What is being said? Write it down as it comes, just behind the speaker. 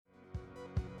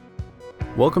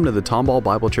Welcome to the Tomball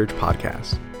Bible Church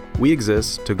podcast. We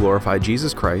exist to glorify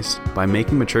Jesus Christ by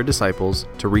making mature disciples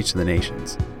to reach the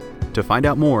nations. To find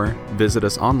out more, visit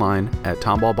us online at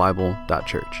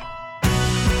tomballbible.church.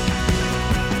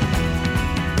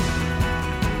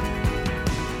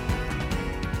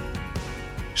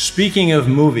 Speaking of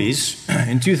movies,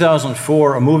 in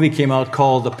 2004, a movie came out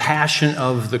called The Passion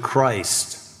of the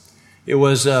Christ. It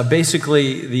was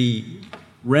basically the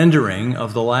rendering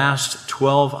of the last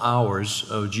 12 hours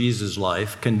of Jesus'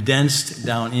 life condensed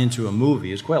down into a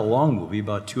movie. It's quite a long movie,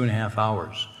 about 2.5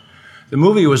 hours. The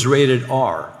movie was rated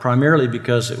R, primarily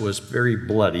because it was very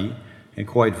bloody and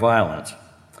quite violent.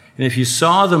 And if you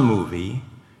saw the movie,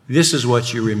 this is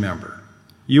what you remember.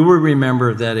 You will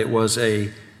remember that it was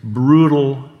a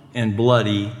brutal and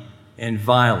bloody and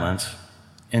violent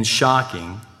and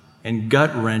shocking and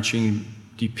gut-wrenching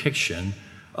depiction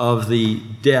of the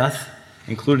death,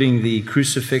 including the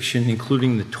crucifixion,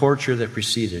 including the torture that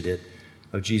preceded it,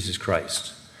 of Jesus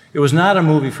Christ. It was not a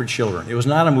movie for children. It was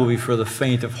not a movie for the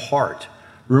faint of heart.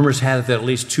 Rumors had it that at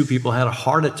least 2 people had a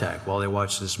heart attack while they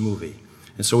watched this movie.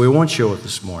 And so we won't show it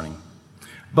this morning.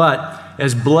 But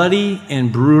as bloody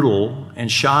and brutal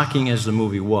and shocking as the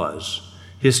movie was,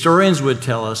 historians would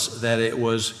tell us that it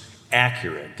was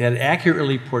accurate, that it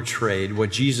accurately portrayed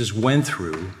what Jesus went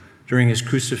through during his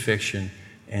crucifixion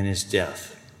and his death.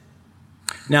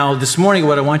 Now, this morning,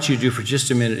 what I want you to do for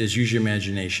just a minute is use your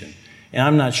imagination. And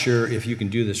I'm not sure if you can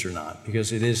do this or not,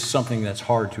 because it is something that's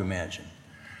hard to imagine.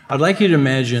 I'd like you to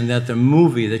imagine that the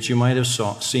movie that you might have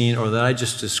seen or that I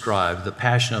just described, The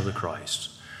Passion of the Christ,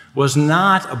 was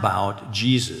not about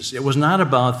Jesus. It was not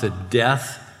about the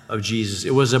death of Jesus.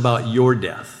 It was about your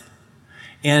death.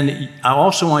 And I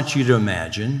also want you to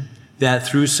imagine that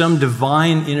through some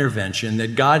divine intervention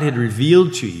that God had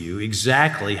revealed to you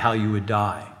exactly how you would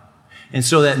die. And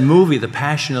so that movie, The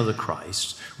Passion of the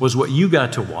Christ, was what you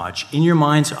got to watch in your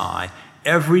mind's eye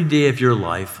every day of your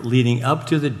life leading up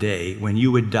to the day when you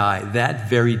would die that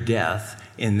very death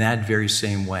in that very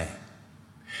same way.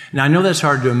 Now, I know that's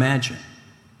hard to imagine,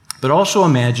 but also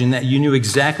imagine that you knew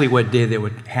exactly what day that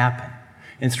would happen.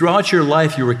 And throughout your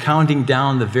life, you were counting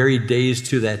down the very days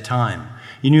to that time.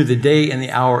 You knew the day and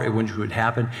the hour at which it would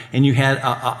happen, and you had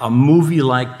a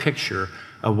movie-like picture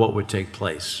of what would take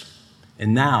place.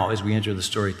 And now, as we enter the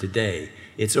story today,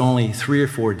 it's only 3 or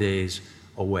 4 days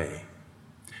away.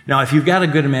 Now, if you've got a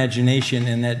good imagination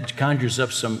and that conjures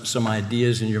up some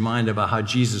ideas in your mind about how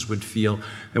Jesus would feel,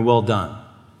 then well done.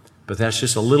 But that's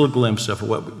just a little glimpse of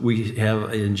what we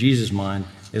have in Jesus' mind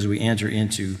as we enter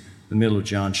into the middle of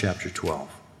John chapter 12.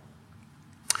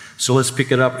 So let's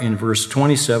pick it up in verse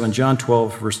 27, John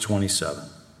 12, verse 27.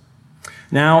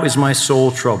 Now is my soul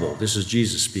troubled. This is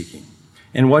Jesus speaking.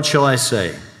 And what shall I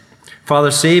say?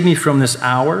 Father, save me from this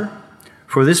hour.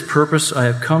 For this purpose I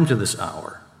have come to this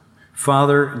hour.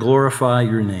 Father, glorify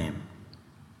your name.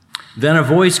 Then a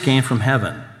voice came from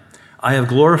heaven. I have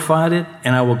glorified it,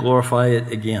 and I will glorify it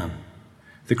again.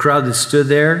 The crowd that stood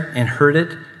there and heard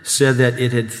it said that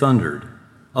it had thundered.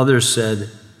 Others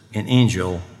said, an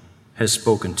angel has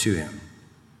spoken to him.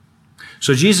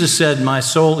 So Jesus said, my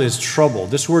soul is troubled.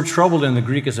 This word troubled in the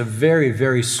Greek is a very,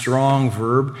 very strong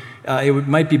verb. It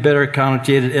might be better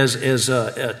connotated as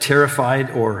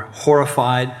terrified or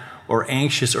horrified or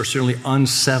anxious or certainly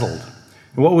unsettled.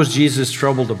 And what was Jesus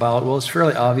troubled about? Well, it's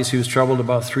fairly obvious he was troubled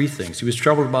about 3 things. He was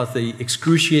troubled about the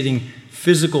excruciating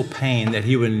physical pain that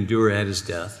he would endure at his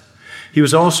death. He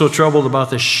was also troubled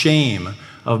about the shame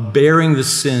of bearing the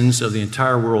sins of the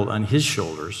entire world on his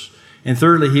shoulders. And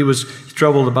thirdly, he was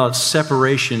troubled about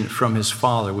separation from his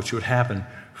Father, which would happen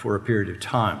for a period of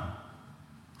time.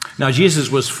 Now, Jesus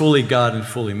was fully God and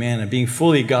fully man, and being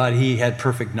fully God, he had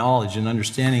perfect knowledge and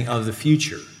understanding of the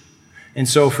future. And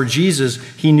so for Jesus,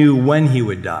 he knew when he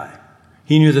would die.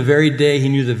 He knew the very day, he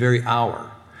knew the very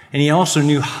hour. And he also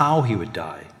knew how he would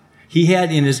die. He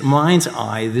had in his mind's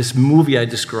eye this movie I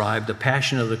described, The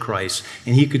Passion of the Christ,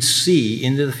 and he could see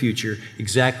into the future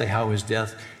exactly how his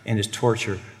death and his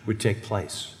torture would take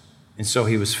place. And so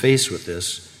he was faced with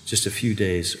this just a few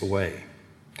days away.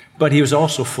 But he was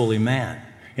also fully man.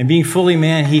 And being fully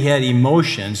man, he had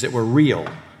emotions that were real.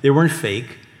 They weren't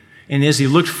fake. And as he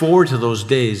looked forward to those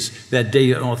days, that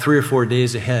day, 3 or 4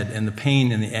 days ahead, and the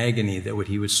pain and the agony that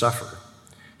he would suffer,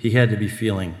 he had to be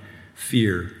feeling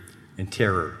fear and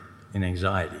terror and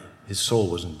anxiety. His soul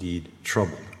was indeed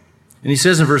troubled. And he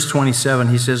says in verse 27,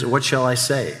 he says, what shall I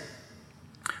say?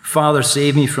 Father,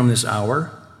 save me from this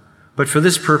hour. But for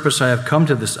this purpose I have come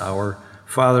to this hour.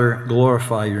 Father,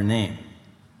 glorify your name.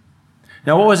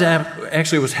 Now, what was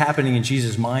happening in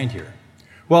Jesus' mind here?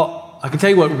 Well, I can tell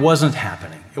you what wasn't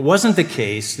happening. It wasn't the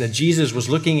case that Jesus was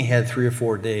looking ahead 3 or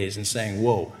 4 days and saying,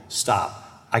 whoa,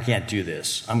 stop, I can't do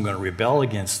this. I'm going to rebel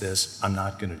against this. I'm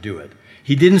not going to do it.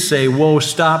 He didn't say, whoa,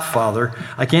 stop, Father,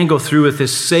 I can't go through with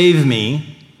this. Save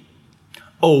me.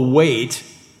 Oh, wait,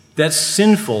 that's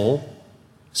sinful.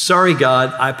 Sorry,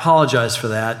 God, I apologize for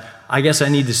that. I guess I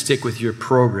need to stick with your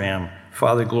program.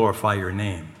 Father, glorify your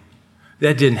name.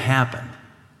 That didn't happen,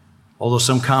 although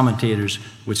some commentators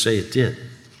would say it did.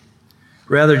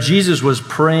 Rather, Jesus was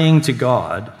praying to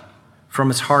God from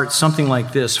his heart something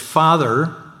like this: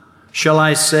 Father, shall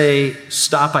I say,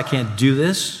 stop, I can't do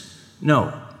this?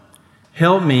 No.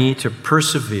 Help me to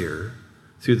persevere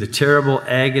through the terrible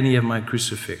agony of my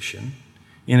crucifixion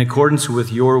in accordance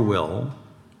with your will,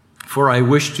 for I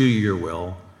wish to do your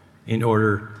will in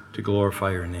order to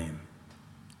glorify your name.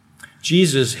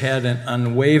 Jesus had an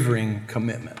unwavering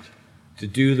commitment to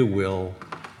do the will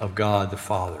of God the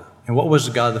Father. And what was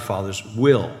God the Father's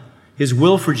will? His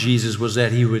will for Jesus was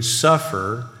that he would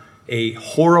suffer a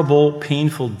horrible,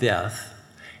 painful death,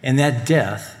 and that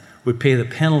death would pay the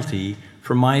penalty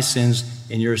for my sins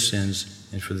and your sins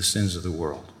and for the sins of the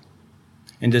world.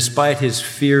 And despite his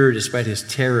fear, despite his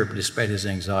terror, despite his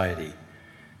anxiety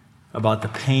about the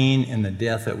pain and the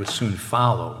death that would soon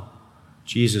follow,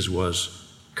 Jesus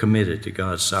was committed to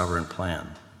God's sovereign plan.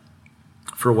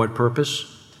 For what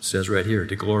purpose? It says right here,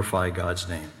 to glorify God's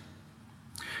name.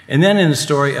 And then in the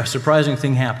story, a surprising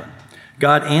thing happened.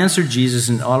 God answered Jesus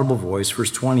in an audible voice,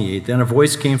 verse 28, then a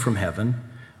voice came from heaven,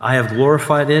 I have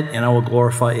glorified it, and I will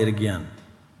glorify it again.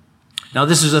 Now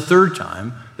this is the third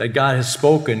time that God has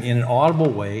spoken in an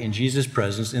audible way in Jesus'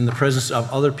 presence, in the presence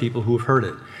of other people who have heard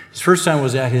it. His first time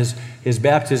was at his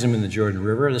baptism in the Jordan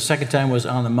River. The second time was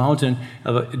on the mountain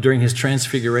during his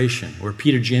transfiguration, where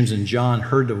Peter, James, and John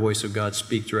heard the voice of God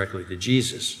speak directly to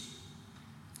Jesus.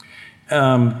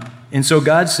 And so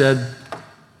God said,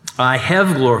 I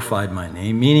have glorified my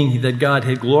name, meaning that God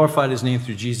had glorified his name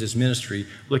through Jesus' ministry,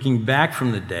 looking back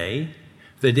from the day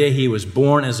he was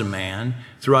born as a man,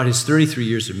 throughout his 33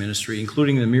 years of ministry,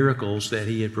 including the miracles that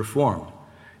he had performed.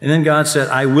 And then God said,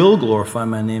 I will glorify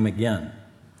my name again.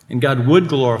 And God would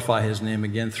glorify his name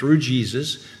again through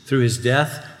Jesus, through his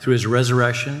death, through his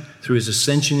resurrection, through his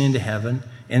ascension into heaven,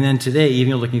 and then today,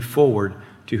 even looking forward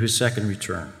to his second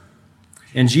return.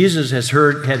 And Jesus had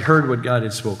heard what God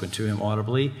had spoken to him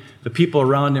audibly. The people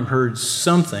around him heard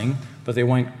something, but they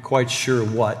weren't quite sure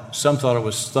what. Some thought it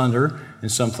was thunder,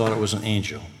 and some thought it was an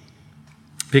angel.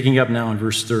 Picking up now in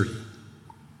verse 30.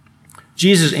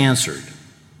 Jesus answered,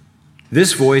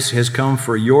 this voice has come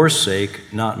for your sake,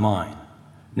 not mine.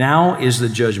 Now is the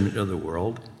judgment of the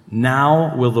world.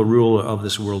 Now will the ruler of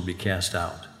this world be cast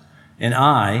out. And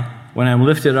I, when I am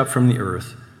lifted up from the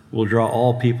earth, will draw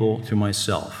all people to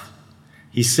myself.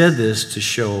 He said this to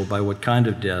show by what kind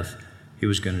of death he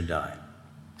was going to die.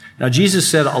 Now, Jesus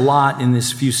said a lot in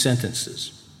these few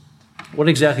sentences. What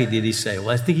exactly did he say?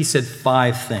 Well, I think he said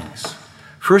 5 things.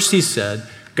 First, he said,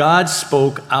 God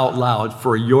spoke out loud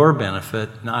for your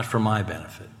benefit, not for my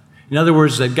benefit. In other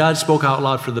words, that God spoke out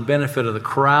loud for the benefit of the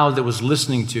crowd that was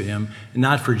listening to him, and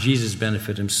not for Jesus'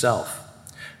 benefit himself.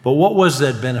 But what was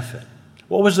that benefit?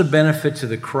 What was the benefit to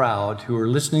the crowd who were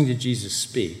listening to Jesus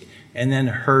speak and then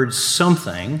heard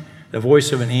something, the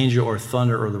voice of an angel or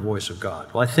thunder or the voice of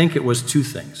God? Well, I think it was 2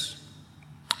 things,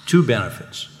 2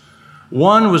 benefits.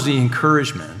 One was the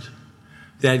encouragement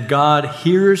that God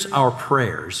hears our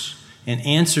prayers and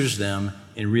answers them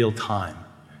in real time.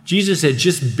 Jesus had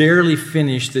just barely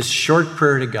finished this short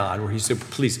prayer to God where he said,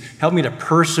 please help me to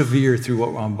persevere through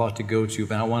what I'm about to go to,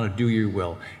 but I want to do your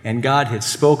will. And God had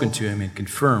spoken to him and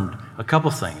confirmed a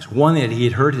couple things. One, that he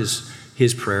had heard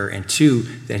his prayer, and 2,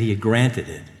 that he had granted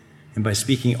it. And by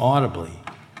speaking audibly,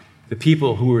 the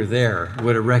people who were there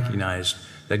would have recognized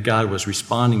that God was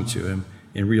responding to him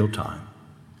in real time.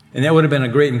 And that would have been a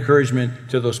great encouragement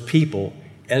to those people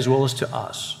as well as to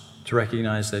us, to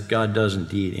recognize that God does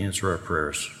indeed answer our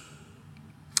prayers.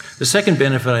 The second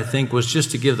benefit, I think, was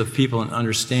just to give the people an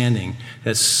understanding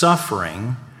that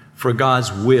suffering for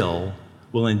God's will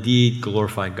indeed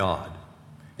glorify God.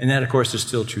 And that, of course, is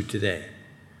still true today.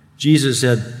 Jesus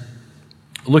said,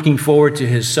 looking forward to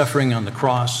his suffering on the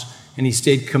cross, and he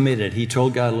stayed committed. He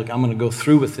told God, look, I'm going to go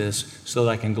through with this so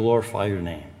that I can glorify your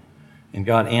name. And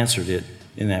God answered it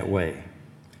in that way.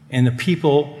 And the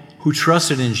people who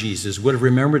trusted in Jesus would have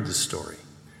remembered this story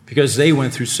because they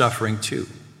went through suffering too.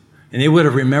 And they would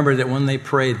have remembered that when they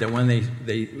prayed, that when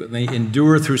they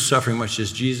endure through suffering much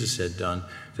as Jesus had done,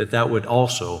 that would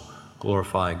also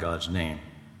glorify God's name.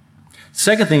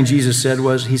 Second thing Jesus said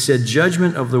was, he said,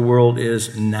 judgment of the world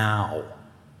is now.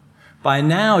 By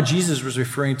now, Jesus was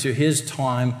referring to his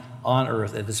time on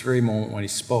earth at this very moment when he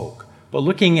spoke. but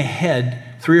looking ahead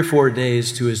 3 or 4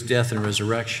 days to his death and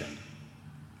resurrection.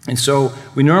 And so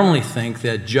we normally think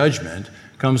that judgment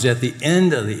comes at the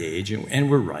end of the age,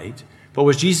 and we're right. But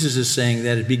what Jesus is saying,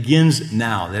 that it begins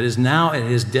now. That is, now at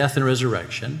his death and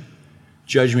resurrection,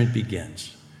 judgment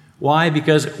begins. Why?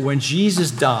 Because when Jesus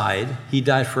died, he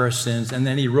died for our sins, and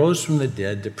then he rose from the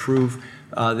dead to prove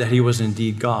that he was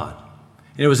indeed God.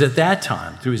 And it was at that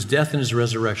time, through his death and his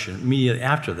resurrection, immediately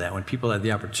after that, when people had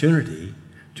the opportunity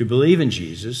to believe in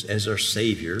Jesus as their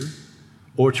Savior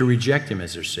or to reject him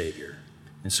as their Savior.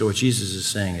 And so what Jesus is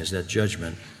saying is that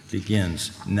judgment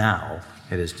begins now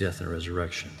at his death and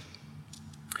resurrection.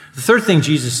 The third thing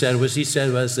Jesus said was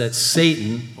that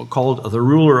Satan, called the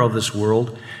ruler of this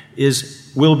world,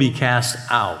 will be cast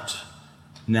out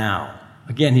now.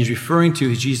 Again, he's referring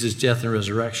to Jesus' death and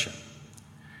resurrection.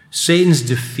 Satan's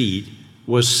defeat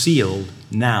was sealed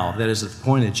now. That is, at the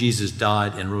point that Jesus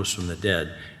died and rose from the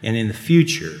dead. And in the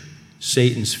future,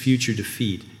 Satan's future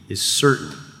defeat is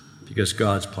certain because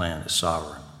God's plan is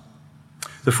sovereign.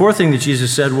 The fourth thing that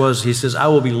Jesus said was, he says, I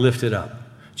will be lifted up.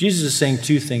 Jesus is saying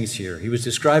two things here. He was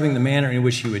describing the manner in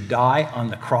which he would die on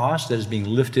the cross, that is being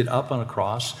lifted up on a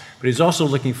cross, but he's also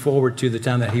looking forward to the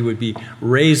time that he would be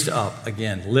raised up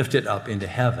again, lifted up into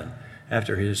heaven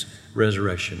after his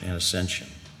resurrection and ascension.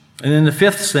 And then the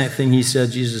fifth thing he said,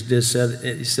 he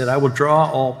said, I will draw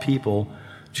all people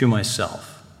to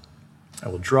myself. I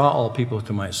will draw all people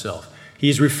to myself.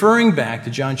 He's referring back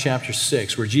to John chapter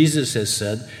 6, where Jesus had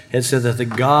said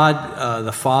that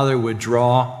the Father would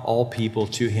draw all people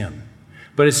to him.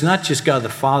 But it's not just God the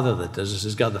Father that does this.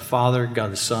 It's God the Father,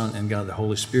 God the Son, and God the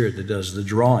Holy Spirit that does the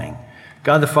drawing.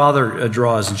 God the Father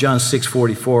draws. In John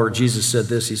 6:44, Jesus said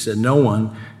this. He said, no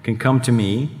one can come to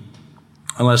me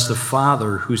unless the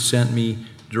Father who sent me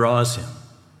draws him.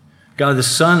 God the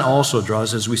Son also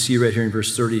draws, as we see right here in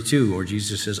verse 32, where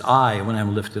Jesus says, I, when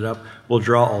I'm lifted up, will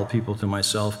draw all people to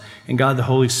myself. And God the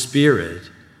Holy Spirit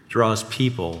draws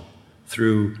people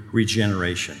through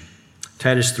regeneration.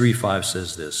 Titus 3:5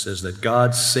 says that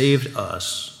God saved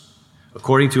us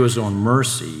according to his own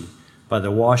mercy by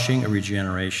the washing of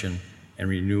regeneration and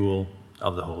renewal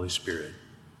of the Holy Spirit.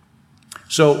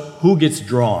 So who gets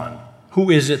drawn? Who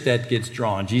is it that gets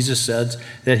drawn? Jesus says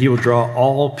that he will draw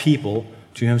all people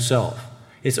to himself.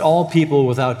 It's all people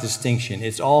without distinction.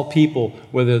 It's all people,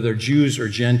 whether they're Jews or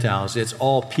Gentiles. It's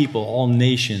all people, all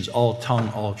nations, all tongue,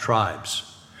 all tribes.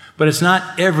 But it's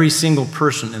not every single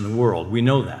person in the world. We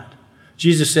know that.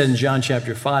 Jesus said in John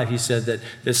chapter 5, he said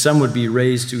that some would be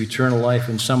raised to eternal life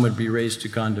and some would be raised to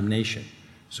condemnation.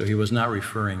 So he was not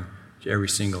referring to every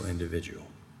single individual.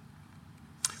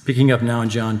 Picking up now in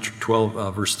John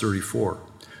 12, verse 34.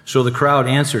 So the crowd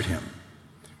answered him,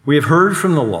 we have heard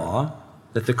from the law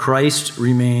that the Christ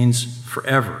remains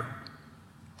forever.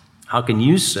 How can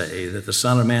you say that the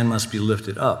Son of Man must be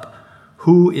lifted up?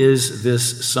 Who is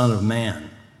this Son of Man?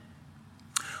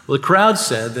 Well, the crowd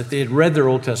said that they had read their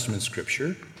Old Testament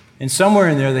scripture, and somewhere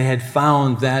in there they had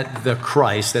found that the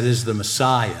Christ, that is the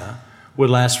Messiah, would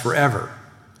last forever.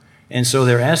 And so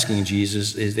they're asking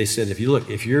Jesus, they said, if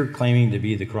you're claiming to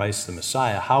be the Christ, the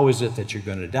Messiah, how is it that you're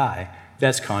going to die?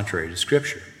 That's contrary to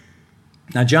Scripture.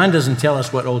 Now, John doesn't tell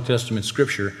us what Old Testament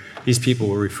scripture these people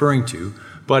were referring to,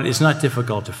 but it's not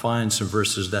difficult to find some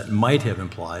verses that might have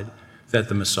implied that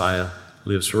the Messiah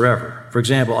lives forever. For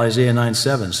example, Isaiah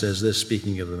 9:7 says this,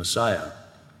 speaking of the Messiah,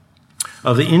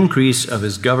 of the increase of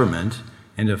his government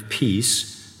and of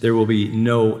peace there will be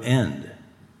no end,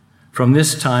 from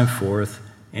this time forth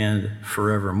and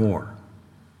forevermore.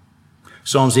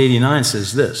 Psalms 89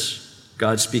 says this,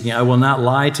 God speaking, I will not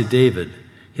lie to David.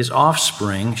 His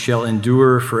offspring shall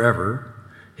endure forever,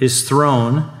 his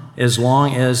throne as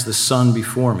long as the sun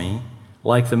before me.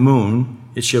 Like the moon,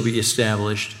 it shall be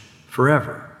established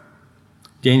forever.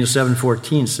 Daniel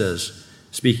 7:14 says,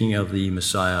 speaking of the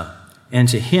Messiah, and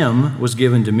to him was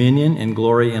given dominion and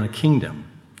glory and a kingdom.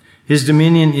 His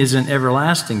dominion is an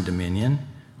everlasting dominion,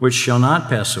 which shall not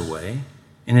pass away,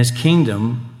 and his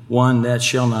kingdom one that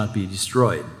shall not be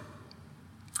destroyed.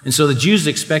 And so the Jews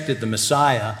expected the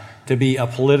Messiah to be a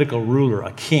political ruler,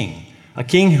 a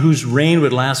king whose reign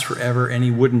would last forever and he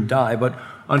wouldn't die. But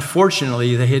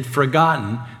unfortunately, they had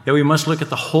forgotten that we must look at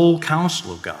the whole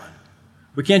counsel of God.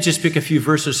 We can't just pick a few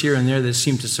verses here and there that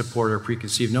seem to support our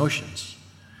preconceived notions.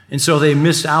 And so they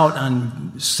miss out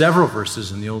on several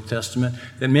verses in the Old Testament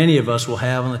that many of us will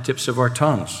have on the tips of our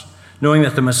tongues, knowing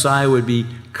that the Messiah would be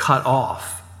cut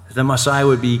off, that the Messiah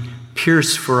would be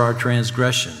pierced for our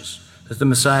transgressions, that the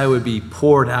Messiah would be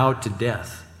poured out to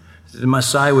death, that the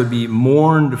Messiah would be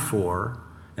mourned for,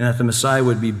 and that the Messiah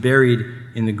would be buried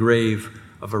in the grave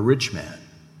of a rich man.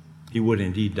 He would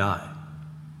indeed die.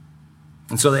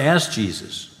 And so they asked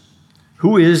Jesus,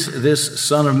 "Who is this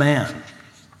Son of Man?"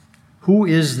 Who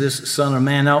is this Son of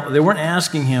Man? Now, they weren't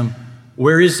asking him,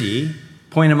 "Where is he?"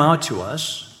 Point him out to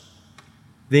us.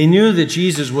 They knew that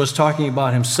Jesus was talking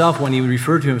about himself when he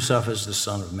referred to himself as the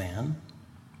Son of Man.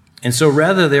 And so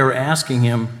rather they were asking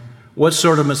him, "What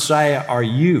sort of Messiah are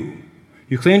you?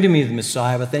 You claim to be the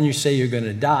Messiah, but then you say you're going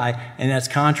to die, and that's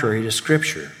contrary to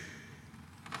Scripture."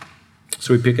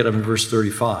 So we pick it up in verse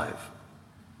 35.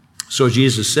 So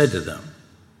Jesus said to them,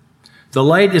 "The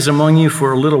light is among you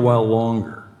for a little while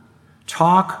longer.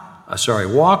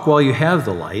 Walk while you have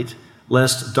the light,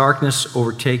 lest darkness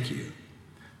overtake you.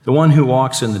 The one who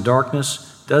walks in the darkness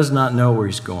does not know where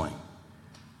he's going.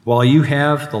 While you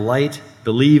have the light,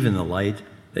 believe in the light,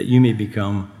 that you may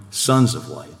become sons of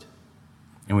light."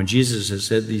 And when Jesus had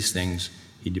said these things,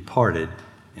 he departed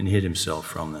and hid himself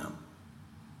from them.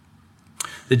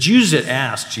 The Jews had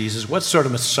asked Jesus, "What sort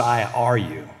of Messiah are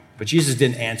you?" But Jesus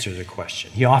didn't answer the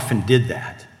question. He often did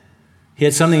that. He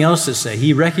had something else to say.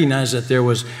 He recognized that there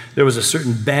was a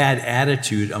certain bad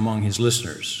attitude among his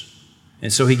listeners.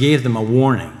 And so he gave them a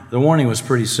warning. The warning was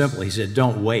pretty simple. He said,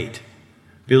 "Don't wait.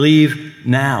 Believe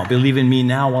now. Believe in me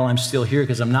now while I'm still here,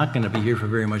 because I'm not going to be here for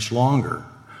very much longer."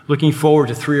 Looking forward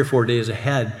to 3 or 4 days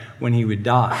ahead when he would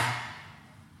die.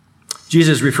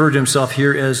 Jesus referred to himself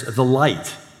here as the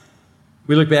light.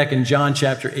 We look back in John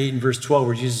chapter 8 and verse 12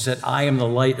 where Jesus said, "I am the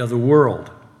light of the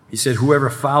world." He said, "Whoever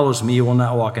follows me will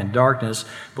not walk in darkness,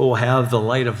 but will have the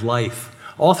light of life."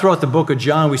 All throughout the book of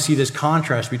John, we see this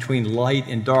contrast between light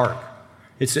and dark.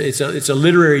 It's a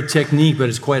literary technique, but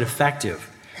it's quite effective.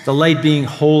 The light being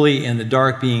holy and the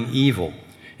dark being evil.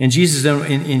 And Jesus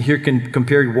in here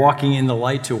compared walking in the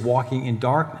light to walking in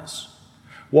darkness.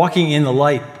 Walking in the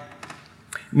light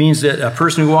means that a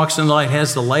person who walks in the light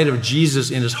has the light of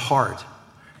Jesus in his heart.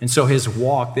 And so his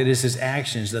walk, that is his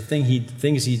actions, the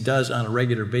things he does on a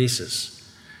regular basis,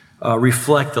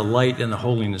 reflect the light and the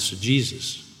holiness of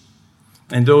Jesus.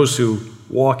 And those who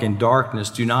walk in darkness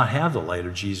do not have the light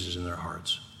of Jesus in their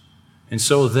hearts. And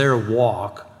so their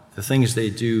walk, the things they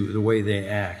do, the way they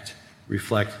act,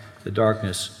 reflect the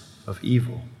darkness of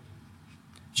evil.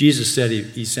 Jesus said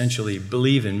essentially,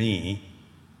 "Believe in me,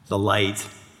 the light,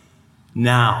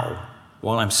 now,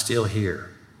 while I'm still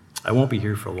here. I won't be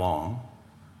here for long.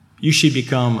 You should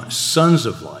become sons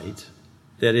of light,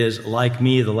 that is, like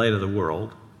me, the light of the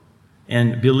world,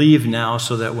 and believe now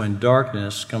so that when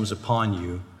darkness comes upon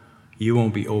you, you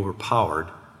won't be overpowered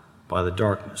by the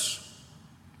darkness."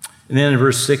 And then in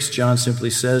verse 6, John simply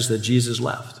says that Jesus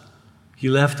left. He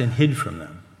left and hid from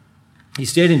them. He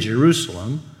stayed in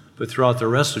Jerusalem, but throughout the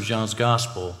rest of John's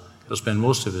gospel, he'll spend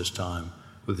most of his time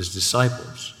with his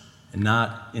disciples and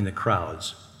not in the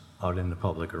crowds out in the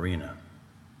public arena.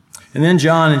 And then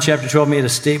John in chapter 12 made a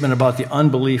statement about the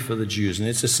unbelief of the Jews, and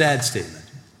it's a sad statement.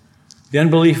 The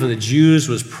unbelief of the Jews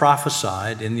was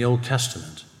prophesied in the Old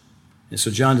Testament. And so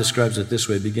John describes it this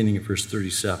way, beginning at verse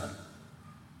 37.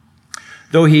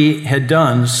 "Though he had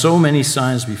done so many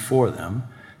signs before them,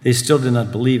 they still did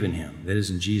not believe in him," that is,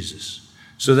 in Jesus,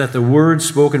 "so that the word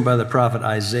spoken by the prophet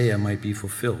Isaiah might be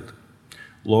fulfilled.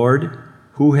 Lord,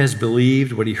 who has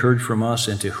believed what he heard from us,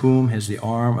 and to whom has the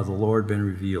arm of the Lord been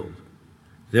revealed?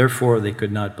 Therefore they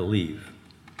could not believe.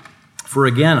 For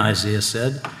again, Isaiah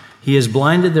said, he has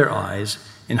blinded their eyes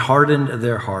and hardened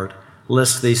their heart,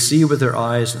 lest they see with their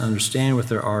eyes and understand with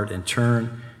their heart and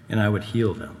turn, and I would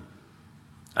heal them.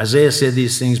 Isaiah said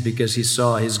these things because he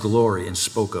saw his glory and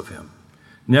spoke of him.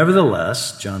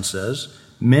 Nevertheless, John says,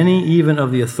 many even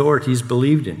of the authorities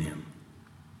believed in him.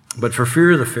 But for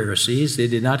fear of the Pharisees, they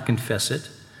did not confess it,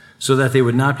 so that they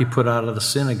would not be put out of the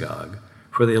synagogue,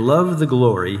 for they loved the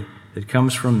glory that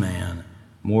comes from man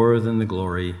more than the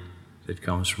glory that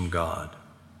comes from God.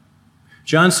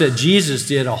 John said Jesus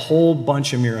did a whole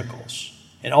bunch of miracles,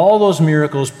 and all those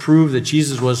miracles proved that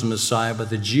Jesus was the Messiah, but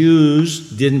the Jews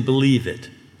didn't believe it.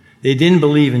 They didn't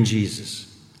believe in Jesus.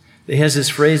 He has this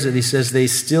phrase that he says they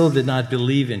still did not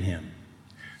believe in him.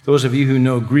 Those of you who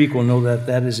know Greek will know that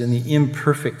that is in the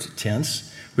imperfect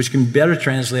tense, which can be better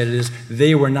translated as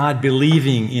they were not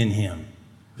believing in him.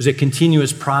 It was a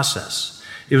continuous process.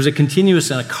 It was a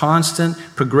continuous and a constant,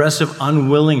 progressive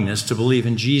unwillingness to believe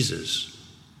in Jesus.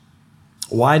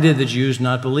 Why did the Jews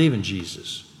not believe in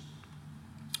Jesus?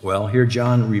 Well, here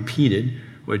John repeated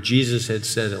what Jesus had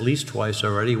said at least twice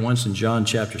already, once in John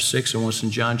chapter 6 and once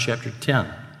in John chapter 10,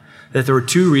 that there were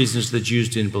two reasons the Jews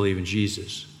didn't believe in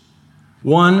Jesus.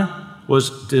 One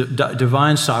was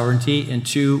divine sovereignty, and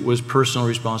two was personal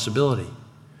responsibility.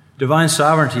 Divine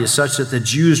sovereignty is such that the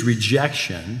Jews'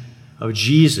 rejection of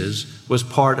Jesus was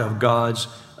part of God's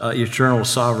eternal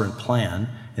sovereign plan,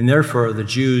 and therefore the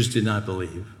Jews did not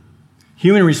believe.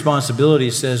 Human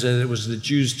responsibility says that it was the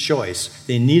Jews' choice.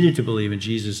 They needed to believe in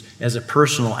Jesus as a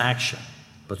personal action,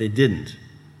 but they didn't.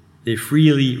 They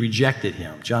freely rejected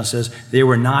him. John says they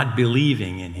were not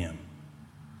believing in him,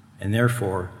 and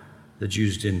therefore the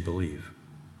Jews didn't believe.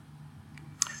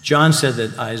 John said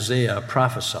that Isaiah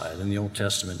prophesied in the Old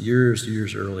Testament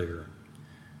years earlier.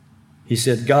 He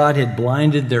said God had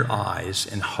blinded their eyes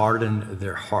and hardened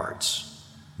their hearts.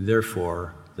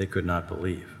 Therefore, they could not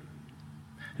believe.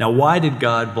 Now, why did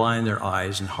God blind their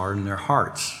eyes and harden their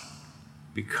hearts?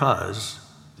 Because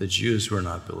the Jews were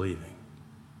not believing.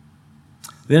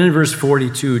 Then in verse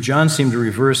 42, John seemed to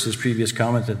reverse his previous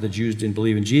comment that the Jews didn't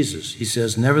believe in Jesus. He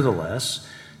says, nevertheless,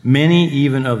 many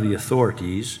even of the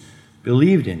authorities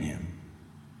believed in him.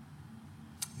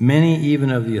 Many even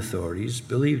of the authorities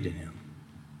believed in him.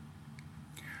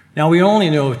 Now, we only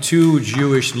know of two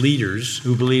Jewish leaders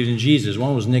who believed in Jesus.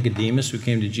 One was Nicodemus, who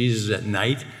came to Jesus at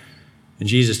night, and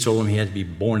Jesus told him he had to be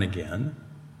born again.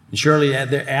 And shortly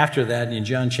after that, in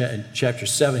John chapter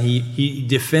 7, he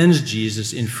defends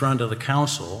Jesus in front of the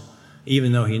council,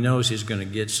 even though he knows he's going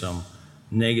to get some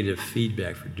negative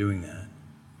feedback for doing that.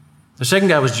 The second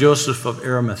guy was Joseph of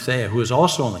Arimathea, who was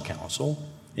also on the council.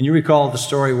 And you recall the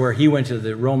story where he went to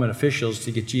the Roman officials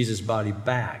to get Jesus' body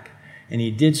back. And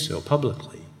he did so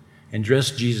publicly and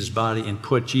dressed Jesus' body and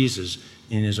put Jesus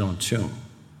in his own tomb.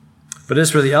 But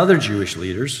as for the other Jewish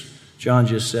leaders, John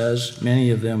just says, many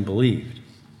of them believed.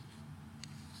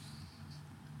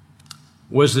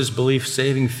 Was this belief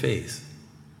saving faith?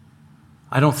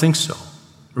 I don't think so.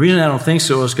 The reason I don't think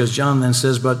so is because John then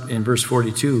says, but in verse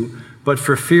 42, but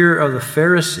for fear of the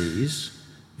Pharisees,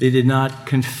 they did not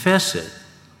confess it.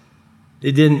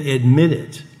 They didn't admit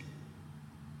it,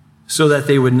 so that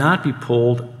they would not be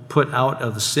put out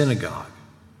of the synagogue.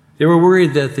 They were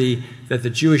worried that the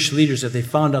Jewish leaders, if they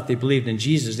found out they believed in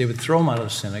Jesus, they would throw them out of the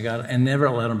synagogue and never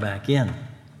let them back in.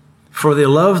 For they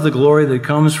love the glory that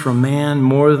comes from man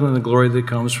more than the glory that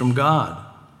comes from God.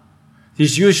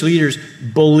 These Jewish leaders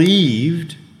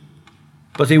believed,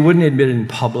 but they wouldn't admit it in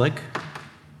public.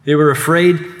 They were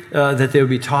afraid that they would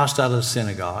be tossed out of the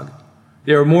synagogue.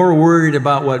 They were more worried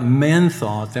about what men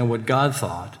thought than what God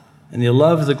thought. And they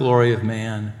loved the glory of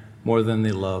man more than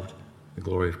they loved the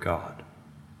glory of God.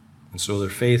 And so their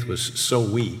faith was so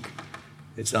weak,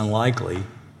 it's unlikely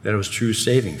that it was true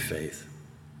saving faith.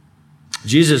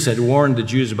 Jesus had warned the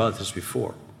Jews about this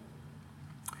before.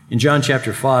 In John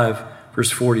chapter 5, verse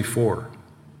 44,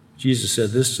 Jesus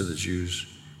said this to the Jews.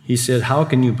 He said, how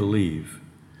can you believe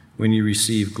when you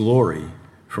receive glory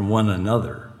from one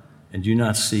another and do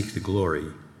not seek the glory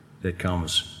that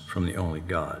comes from the only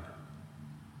God?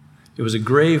 It was a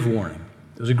grave warning.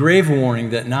 It was a grave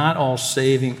warning that not all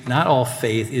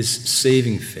faith is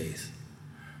saving faith.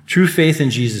 True faith in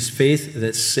Jesus, faith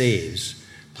that saves,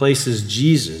 places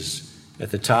Jesus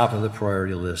at the top of the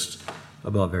priority list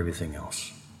above everything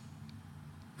else.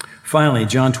 Finally,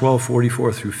 John 12,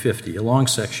 44 through 50, a long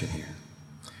section here.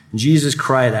 Jesus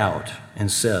cried out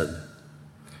and said,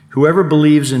 whoever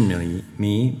believes in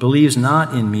me believes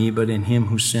not in me, but in him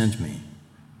who sent me.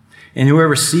 And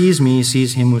whoever sees me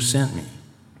sees him who sent me.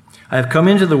 I have come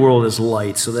into the world as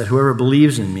light, so that whoever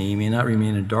believes in me may not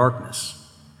remain in darkness.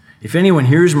 If anyone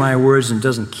hears my words and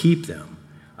doesn't keep them,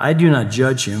 I do not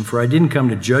judge him, for I didn't come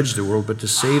to judge the world, but to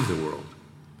save the world.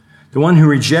 The one who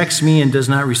rejects me and does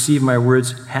not receive my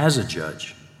words has a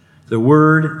judge. The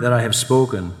word that I have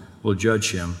spoken will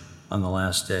judge him on the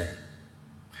last day.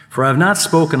 For I have not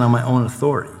spoken on my own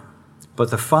authority, but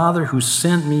the Father who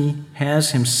sent me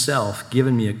has himself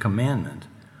given me a commandment,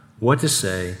 what to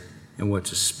say and what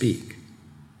to speak.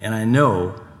 And I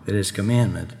know that his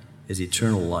commandment is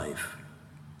eternal life.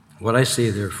 What I say,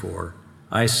 therefore,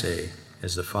 I say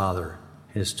as the Father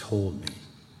has told me.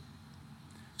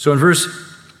 So in verse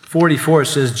 44, it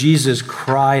says, Jesus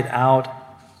cried out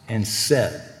and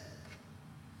said.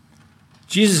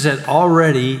 Jesus had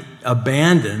already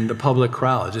abandoned the public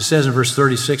crowds. It says in verse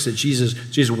 36 that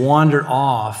Jesus wandered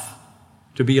off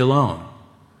to be alone.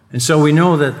 And so we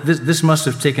know that this must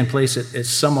have taken place at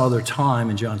some other time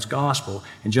in John's gospel,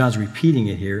 and John's repeating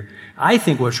it here. I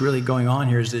think what's really going on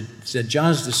here is that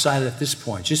John's decided at this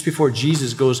point, just before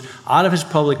Jesus goes out of his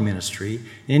public ministry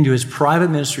into his private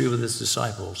ministry with his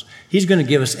disciples, he's going to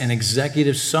give us an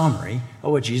executive summary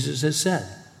of what Jesus has said.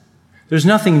 There's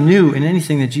nothing new in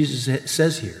anything that Jesus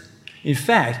says here. In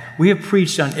fact, we have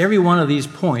preached on every one of these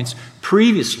points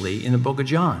previously in the book of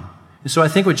John. And so I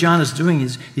think what John is doing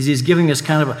is he's giving us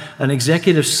kind of an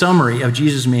executive summary of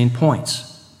Jesus' main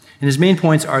points. And his main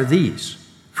points are these.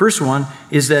 First one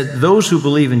is that those who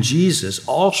believe in Jesus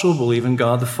also believe in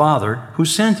God the Father who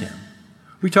sent him.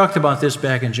 We talked about this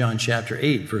back in John chapter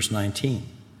 8, verse 19.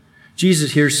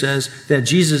 Jesus here says that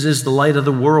Jesus is the light of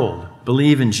the world.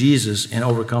 Believe in Jesus and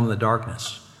overcome the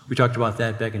darkness. We talked about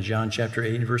that back in John chapter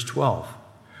 8 and verse 12.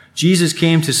 Jesus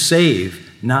came to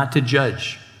save, not to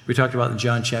judge. We talked about in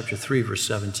John chapter 3, verse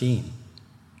 17.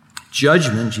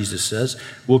 Judgment, Jesus says,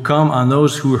 will come on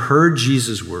those who heard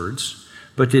Jesus' words,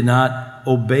 but did not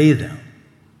obey them.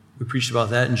 We preached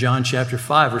about that in John chapter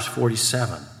 5, verse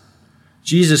 47.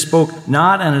 Jesus spoke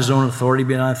not on his own authority,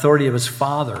 but on the authority of his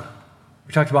Father.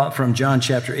 We talked about from John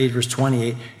chapter 8, verse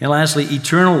 28. And lastly,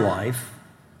 eternal life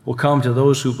will come to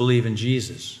those who believe in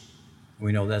Jesus.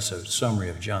 We know that's a summary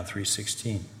of John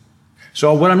 3:16.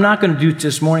 So what I'm not going to do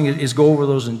this morning is go over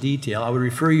those in detail. I would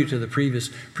refer you to the previous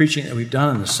preaching that we've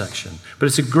done in this section. But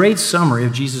it's a great summary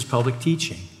of Jesus' public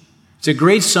teaching. It's a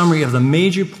great summary of the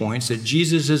major points that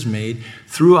Jesus has made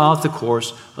throughout the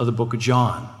course of the book of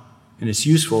John. And it's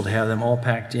useful to have them all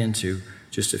packed into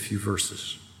just a few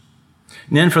verses.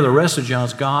 And then for the rest of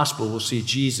John's gospel, we'll see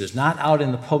Jesus, not out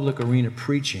in the public arena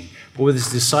preaching, but with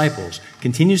his disciples,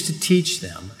 continues to teach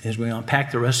them as we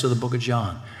unpack the rest of the book of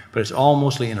John. But it's all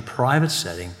mostly in a private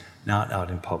setting, not out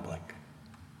in public.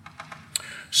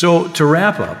 So to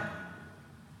wrap up,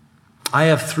 I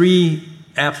have 3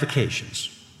 applications.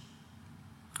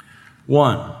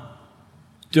 1,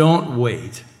 don't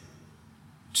wait.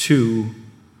 2,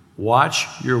 watch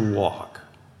your walk.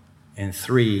 And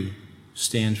 3,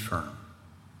 stand firm.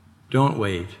 Don't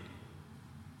wait.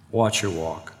 Watch your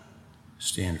walk.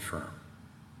 Stand firm.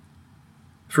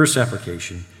 First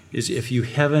application is if you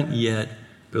haven't yet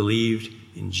believed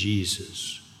in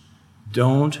Jesus,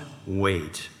 don't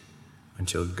wait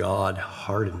until God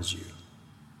hardens you.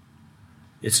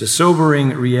 It's a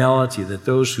sobering reality that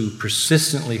those who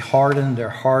persistently harden their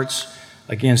hearts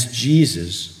against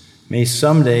Jesus may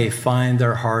someday find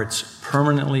their hearts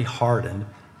permanently hardened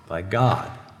by God.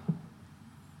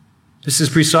 This is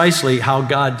precisely how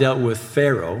God dealt with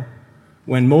Pharaoh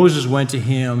when Moses went to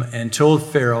him and told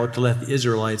Pharaoh to let the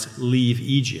Israelites leave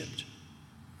Egypt.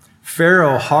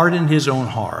 Pharaoh hardened his own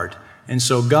heart, and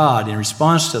so God, in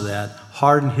response to that,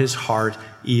 hardened his heart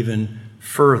even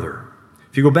further.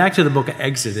 If you go back to the book of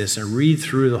Exodus and read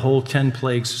through the whole 10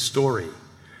 plagues story,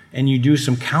 and you do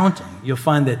some counting, you'll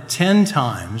find that 10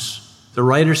 times the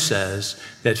writer says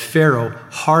that Pharaoh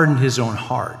hardened his own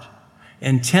heart.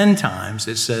 And 10 times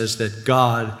it says that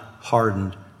God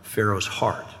hardened Pharaoh's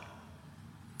heart.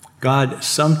 God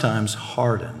sometimes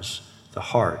hardens the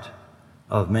heart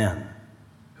of men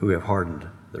who have hardened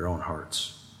their own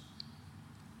hearts.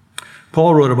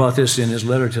 Paul wrote about this in his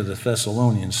letter to the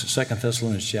Thessalonians, 2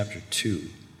 Thessalonians chapter 2.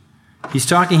 He's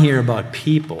talking here about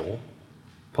people,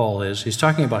 he's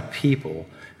talking about people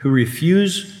who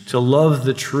refuse to love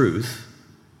the truth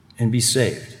and be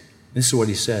saved. This is what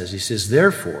he says. He says,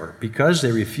 therefore, because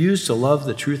they refuse to love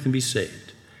the truth and be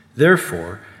saved,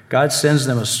 therefore, God sends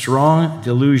them a strong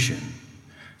delusion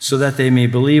so that they may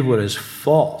believe what is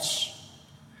false,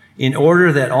 in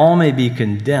order that all may be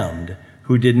condemned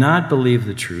who did not believe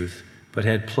the truth, but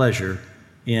had pleasure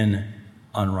in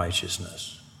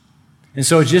unrighteousness. And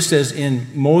so just as in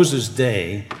Moses'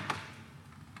 day,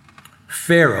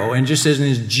 Pharaoh, and just as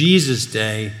in Jesus'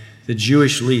 day, the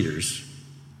Jewish leaders,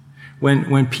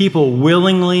 when people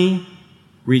willingly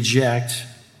reject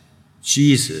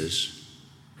Jesus,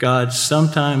 God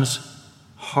sometimes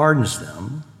hardens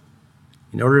them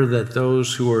in order that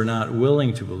those who are not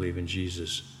willing to believe in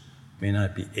Jesus may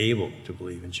not be able to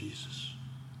believe in Jesus.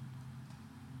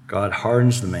 God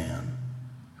hardens the man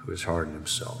who has hardened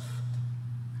himself.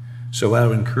 So I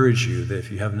would encourage you that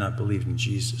if you have not believed in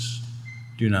Jesus,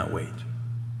 do not wait.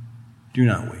 Do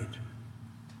not wait.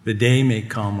 The day may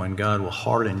come when God will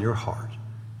harden your heart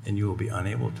and you will be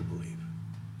unable to believe.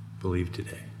 Believe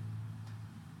today.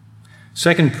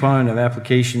 Second point of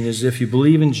application is if you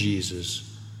believe in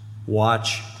Jesus,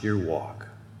 watch your walk.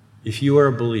 If you are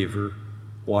a believer,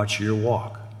 watch your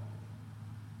walk.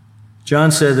 John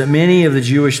said that many of the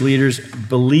Jewish leaders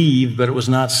believed, but it was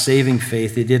not saving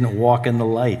faith. They didn't walk in the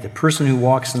light. The person who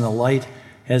walks in the light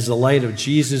has the light of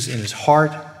Jesus in his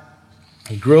heart.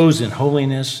 He grows in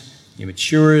holiness. He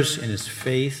matures in his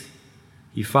faith.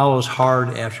 He follows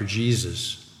hard after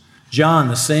Jesus. John,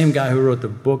 the same guy who wrote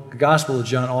the Gospel of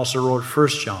John, also wrote 1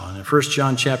 John. In 1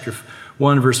 John chapter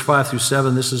 1, verse 5 through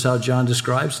 7, this is how John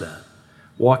describes that.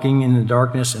 Walking in the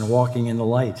darkness and walking in the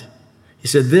light. He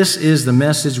said, this is the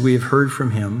message we have heard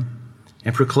from him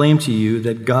and proclaim to you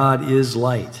that God is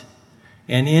light,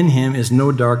 and in him is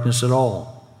no darkness at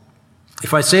all.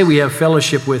 If I say we have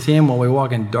fellowship with him while we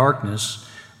walk in darkness,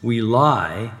 we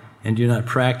lie and do not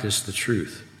practice the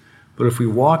truth. But if we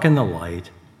walk in the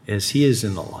light, as he is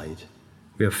in the light,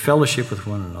 we have fellowship with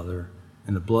one another,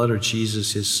 and the blood of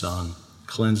Jesus, his Son,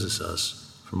 cleanses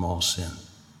us from all sin.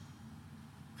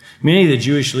 Many of the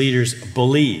Jewish leaders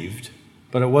believed,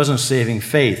 but it wasn't saving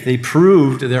faith. They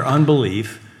proved their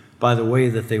unbelief by the way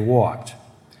that they walked.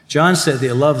 John said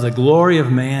they loved the glory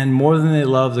of man more than they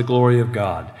loved the glory of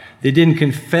God. They didn't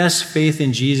confess faith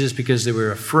in Jesus because they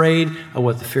were afraid of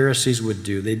what the Pharisees would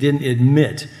do. They didn't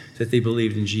admit that they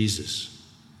believed in Jesus.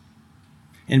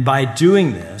 And by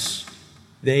doing this,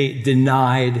 they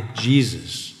denied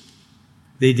Jesus.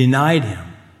 They denied him.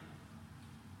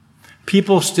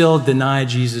 People still deny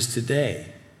Jesus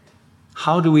today.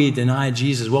 How do we deny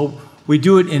Jesus? Well, we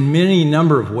do it in many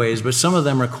number of ways, but some of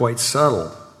them are quite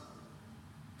subtle.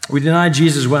 We deny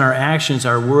Jesus when our actions,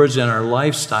 our words, and our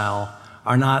lifestyle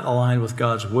are not aligned with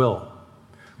God's will.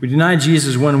 We deny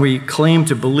Jesus when we claim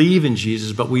to believe in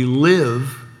Jesus, but we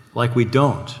live like we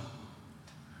don't.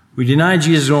 We deny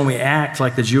Jesus when we act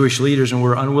like the Jewish leaders and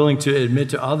we're unwilling to admit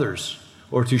to others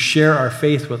or to share our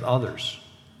faith with others.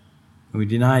 And we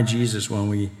deny Jesus when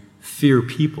we fear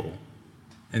people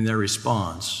and their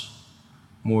response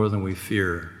more than we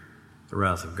fear the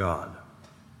wrath of God.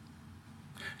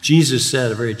 Jesus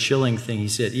said a very chilling thing. He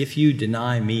said, if you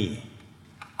deny me,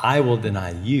 I will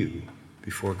deny you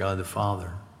before God the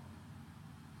Father.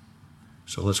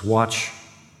 So let's watch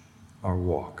our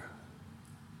walk.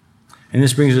 And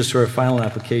this brings us to our final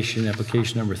application.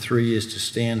 Application number 3 is to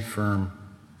stand firm.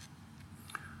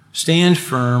 Stand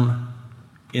firm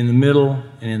in the middle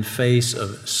and in the face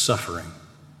of suffering.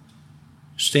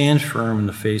 Stand firm in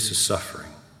the face of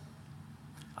suffering.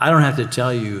 I don't have to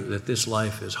tell you that this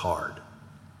life is hard.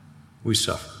 We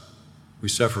suffer. We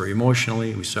suffer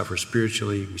emotionally, we suffer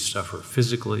spiritually, we suffer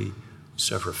physically, we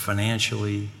suffer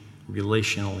financially,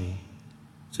 relationally.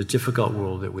 It's a difficult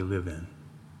world that we live in.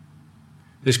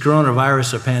 This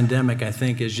coronavirus, a pandemic, I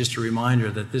think, is just a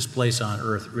reminder that this place on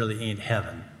earth really ain't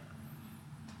heaven.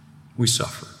 We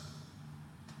suffer.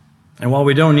 And while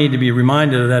we don't need to be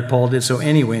reminded of that, Paul did so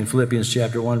anyway in Philippians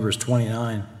chapter 1, verse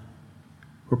 29,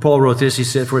 where Paul wrote this. He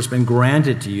said, for it's been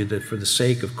granted to you that for the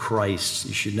sake of Christ,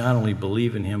 you should not only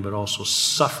believe in him, but also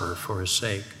suffer for his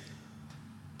sake.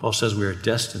 Paul says we are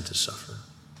destined to suffer.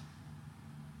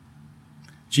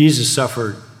 Jesus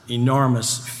suffered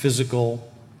enormous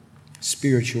physical,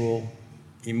 spiritual,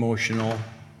 emotional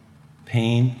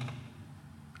pain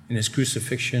in his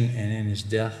crucifixion and in his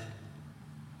death.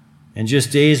 And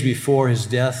just days before his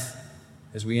death,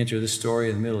 as we enter this story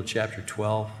in the middle of chapter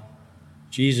 12,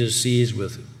 Jesus sees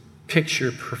with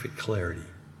picture-perfect clarity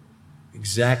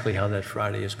exactly how that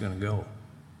Friday is going to go,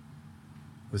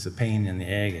 with the pain and the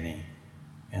agony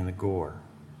and the gore.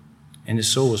 And his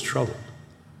soul was troubled.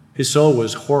 His soul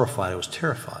was horrified. It was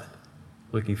terrified,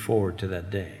 looking forward to that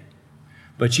day.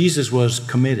 But Jesus was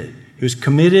committed. He was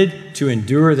committed to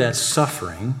endure that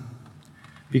suffering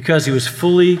because he was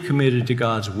fully committed to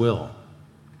God's will.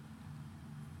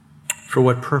 For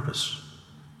what purpose?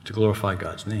 To glorify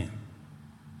God's name.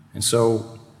 And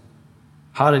so,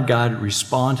 how did God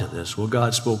respond to this? Well,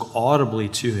 God spoke audibly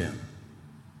to him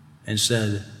and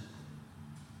said,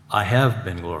 I have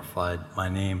been glorified. My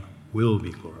name will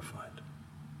be glorified.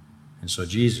 And so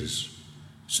Jesus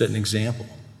set an example.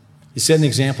 He set an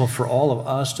example for all of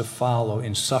us to follow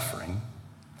in suffering,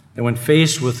 that when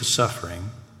faced with the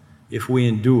suffering, if we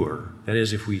endure, that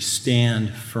is, if we stand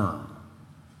firm,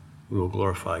 we will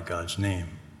glorify God's name.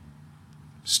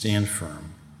 Stand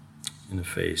firm in the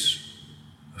face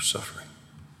of suffering.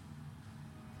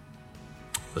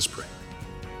 Let's pray.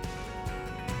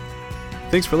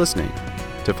 Thanks for listening.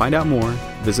 To find out more,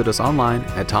 visit us online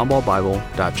at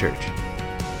tomballbible.church.